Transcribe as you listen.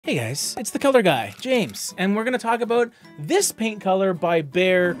Hey guys, it's the color guy, James, and we're gonna talk about this paint color by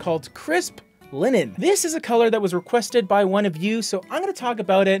Behr called Crisp Linen. This is a color that was requested by one of you, so I'm gonna talk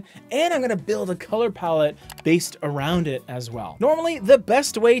about it, and I'm gonna build a color palette based around it as well. Normally, the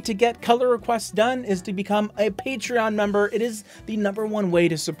best way to get color requests done is to become a Patreon member. It is the #1 way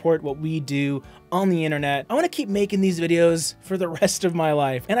to support what we do on the internet. I wanna keep making these videos for the rest of my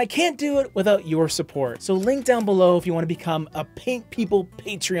life, and I can't do it without your support. So link down below if you wanna become a Paint People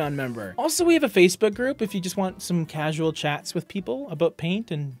Patreon member. Also, we have a Facebook group if you just want some casual chats with people about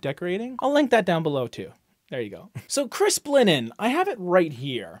paint and decorating. I'll link that down below too. There you go. So Crisp Linen, I have it right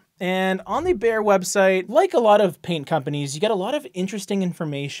here. And on the Behr website, like a lot of paint companies, you get a lot of interesting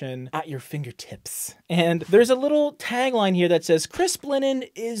information at your fingertips. And there's a little tagline here that says, Crisp Linen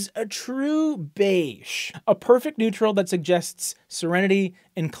is a true beige, a perfect neutral that suggests serenity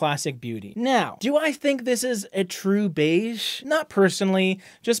and classic beauty. Now, do I think this is a true beige? Not personally,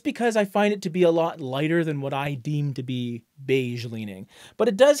 just because I find it to be a lot lighter than what I deem to be beige leaning. But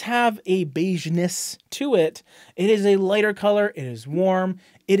it does have a beigeness to it. It is a lighter color, it is warm,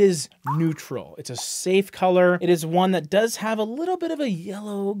 it is neutral. It's a safe color. It is one that does have a little bit of a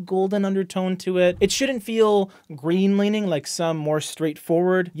yellow golden undertone to it. It shouldn't feel green leaning like some more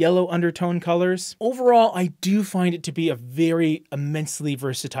straightforward yellow undertone colors. Overall, I do find it to be a very immensely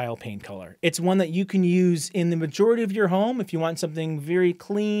versatile paint color. It's one that you can use in the majority of your home if you want something very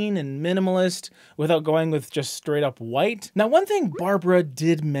clean and minimalist without going with just straight up white. Now, one thing Barbara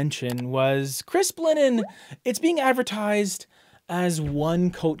did mention was Crisp Linen, it's being advertised as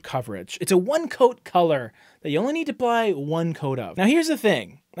one coat coverage. It's a one coat color that you only need to apply one coat of. Now here's the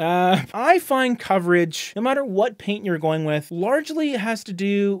thing. I find coverage, no matter what paint you're going with, largely has to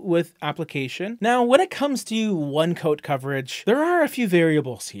do with application. Now, when it comes to one coat coverage, there are a few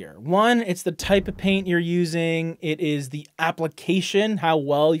variables here. One, it's the type of paint you're using. It is the application, how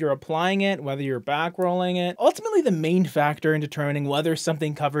well you're applying it, whether you're back rolling it. Ultimately, the main factor in determining whether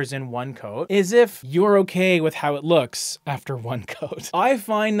something covers in one coat is if you're okay with how it looks after one coat. I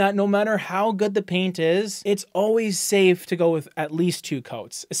find that no matter how good the paint is, it's always safe to go with at least 2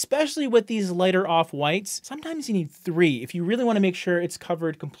 coats. Especially with these lighter off-whites, sometimes you need 3 if you really want to make sure it's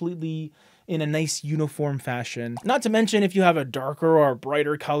covered completely in a nice uniform fashion. Not to mention if you have a darker or a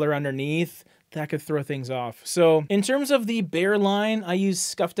brighter color underneath, that could throw things off. So in terms of the Behr line, I use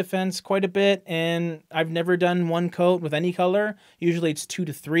Scuff Defense quite a bit, and I've never done one coat with any color. Usually it's 2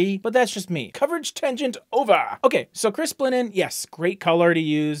 to 3, but that's just me. Coverage tangent over. Okay, so Crisp Linen, yes, great color to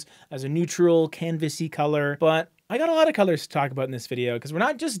use as a neutral canvasy color, but I got a lot of colors to talk about in this video because we're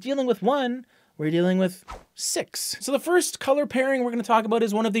not just dealing with one, we're dealing with 6. So the first color pairing we're going to talk about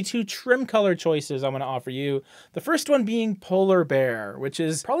is one of the 2 trim color choices I'm going to offer you. The first one being Polar Bear, which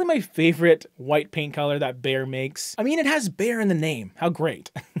is probably my favorite white paint color that Behr makes. I mean, it has Behr in the name. How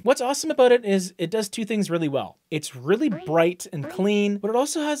great. What's awesome about it is it does 2 things really well. It's really bright and clean, but it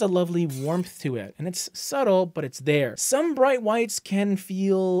also has a lovely warmth to it. And it's subtle, but it's there. Some bright whites can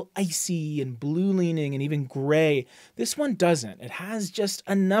feel icy and blue leaning and even gray. This one doesn't. It has just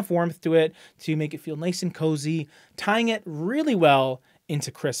enough warmth to it to make it feel nice and cozy, tying it really well into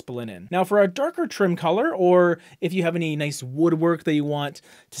Crisp Linen. Now for a darker trim color, or if you have any nice woodwork that you want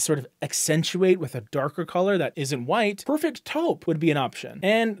to sort of accentuate with a darker color that isn't white, Perfect Taupe would be an option.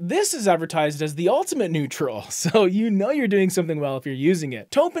 And this is advertised as the ultimate neutral, so you know you're doing something well if you're using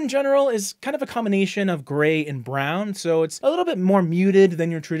it. Taupe in general is kind of a combination of gray and brown, so it's a little bit more muted than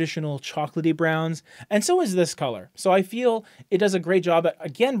your traditional chocolatey browns, and so is this color. So I feel it does a great job at,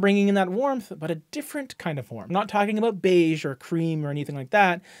 again, bringing in that warmth, but a different kind of warmth. I'm not talking about beige or cream or anything like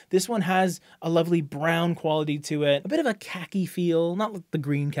that. This one has a lovely brown quality to it, a bit of a khaki feel, not like the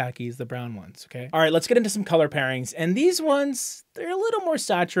green khakis, the brown ones, okay? All right, let's get into some color pairings. And these ones, they're a little more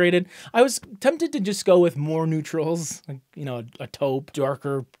saturated. I was tempted to just go with more neutrals, like, you know, a taupe,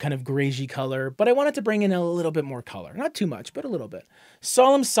 darker kind of greigey color, but I wanted to bring in a little bit more color. Not too much, but a little bit.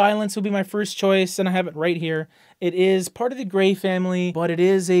 Solemn Silence would be my first choice, and I have it right here. It is part of the gray family, but it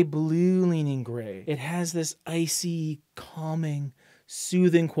is a blue leaning gray. It has this icy, calming,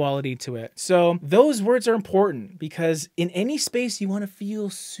 soothing quality to it. So those words are important because in any space you want to feel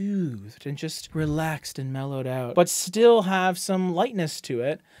soothed and just relaxed and mellowed out, but still have some lightness to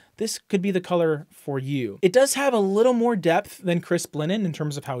it. this could be the color for you. It does have a little more depth than Crisp Linen in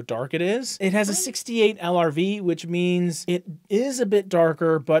terms of how dark it is. It has a 68 LRV, which means it is a bit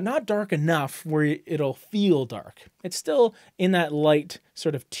darker, but not dark enough where it'll feel dark. It's still in that light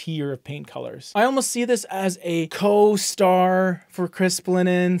sort of tier of paint colors. I almost see this as a co-star for Crisp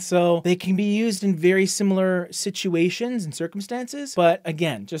Linen, so they can be used in very similar situations and circumstances, but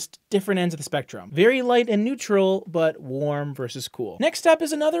again, just different ends of the spectrum. Very light and neutral, but warm versus cool. Next up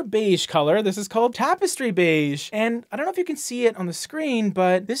is another beige color. This is called Tapestry Beige, and I don't know if you can see it on the screen,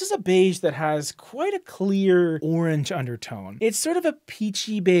 but this is a beige that has quite a clear orange undertone. It's sort of a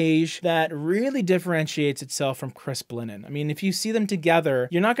peachy beige that really differentiates itself from Crisp Linen. I mean, if you see them together,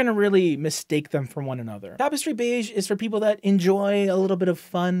 you're not going to really mistake them from one another. Tapestry Beige is for people that enjoy a little bit of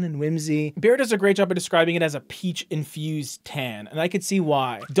fun and whimsy. Behr does a great job of describing it as a peach-infused tan, and I could see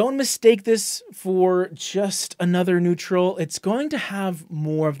why. Don't mistake this for just another neutral. It's going to have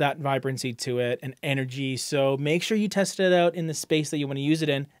more of that vibrancy to it and energy, so make sure you test it out in the space that you want to use it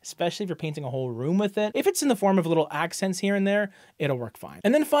in, especially if you're painting a whole room with it. If it's in the form of little accents here and there, it'll work fine.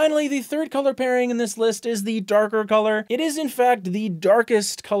 And then finally, the third color pairing in this list is the darker color. It is in fact the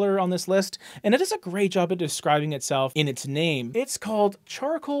darkest color on this list, and it does a great job of describing itself in its name. It's called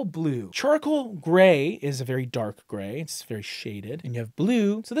Charcoal Blue. Charcoal gray is a very dark gray. It's very shaded, and you have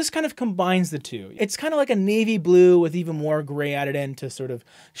blue, so this kind of combines the two. It's kind of like a navy blue with even more gray added in to sort of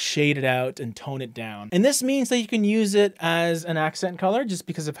shade it out and tone it down. And this means that you can use it as an accent color just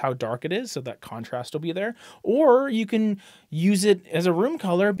because of how dark it is, so that contrast will be there, or you can use it as a room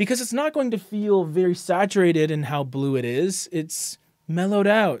color because it's not going to feel very saturated in how blue it is. It's mellowed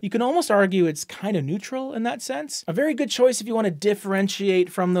out. You can almost argue it's kind of neutral in that sense. A very good choice if you want to differentiate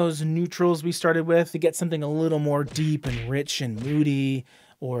from those neutrals we started with to get something a little more deep and rich and moody,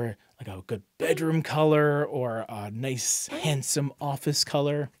 or like a good bedroom color, or a nice handsome office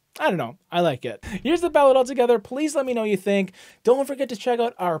color. I don't know. I like it. Here's the palette all together. Please let me know what you think. Don't forget to check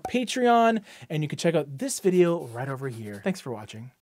out our Patreon, and you can check out this video right over here. Thanks for watching.